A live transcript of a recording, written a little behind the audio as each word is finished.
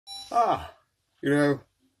Ah, you know,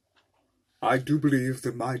 I do believe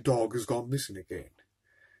that my dog has gone missing again.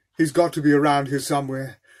 He's got to be around here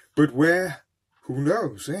somewhere, but where? Who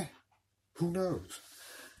knows, eh? Who knows?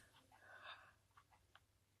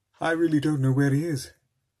 I really don't know where he is.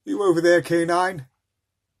 You over there, K9?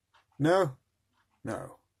 No?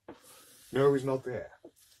 No. No, he's not there.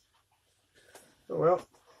 Oh well.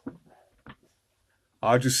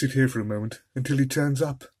 I'll just sit here for a moment until he turns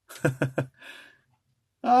up.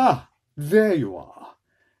 Ah, there you are.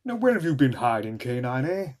 Now where have you been hiding, K9,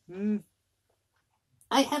 eh?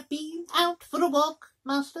 I have been out for a walk,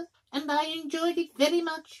 Master, and I enjoyed it very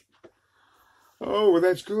much. Oh, well,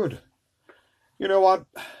 that's good. You know what?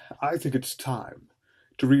 I think it's time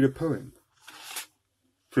to read a poem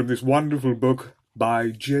from this wonderful book by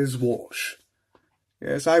Jez Walsh.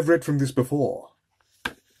 Yes, I've read from this before.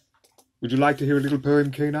 Would you like to hear a little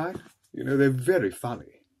poem, K9? You know, they're very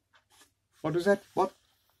funny. What was that? What?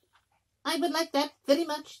 I would like that very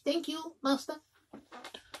much. Thank you, Master.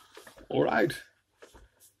 All right.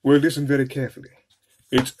 Well, listen very carefully.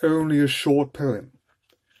 It's only a short poem.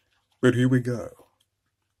 But here we go.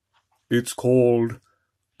 It's called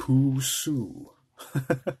Pooh Sue.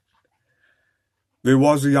 There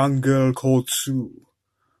was a young girl called Sue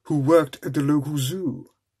who worked at the local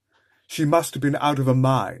zoo. She must have been out of her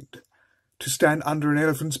mind to stand under an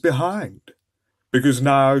elephant's behind, because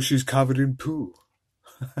now she's covered in poo.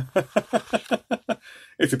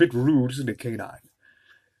 It's a bit rude, isn't it, K9?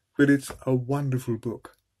 But it's a wonderful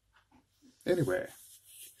book. Anyway,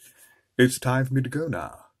 it's time for me to go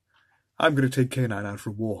now. I'm going to take K9 out for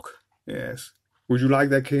a walk. Yes. Would you like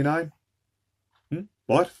that, K9?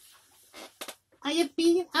 What? I have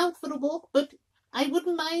been out for a walk, but I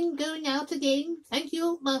wouldn't mind going out again. Thank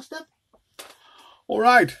you, Master. All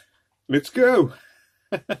right. Let's go.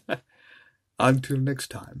 Until next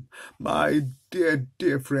time, my dear,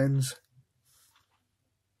 dear friends.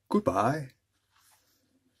 Goodbye.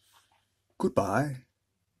 Goodbye.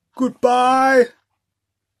 Goodbye,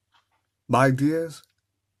 my dears.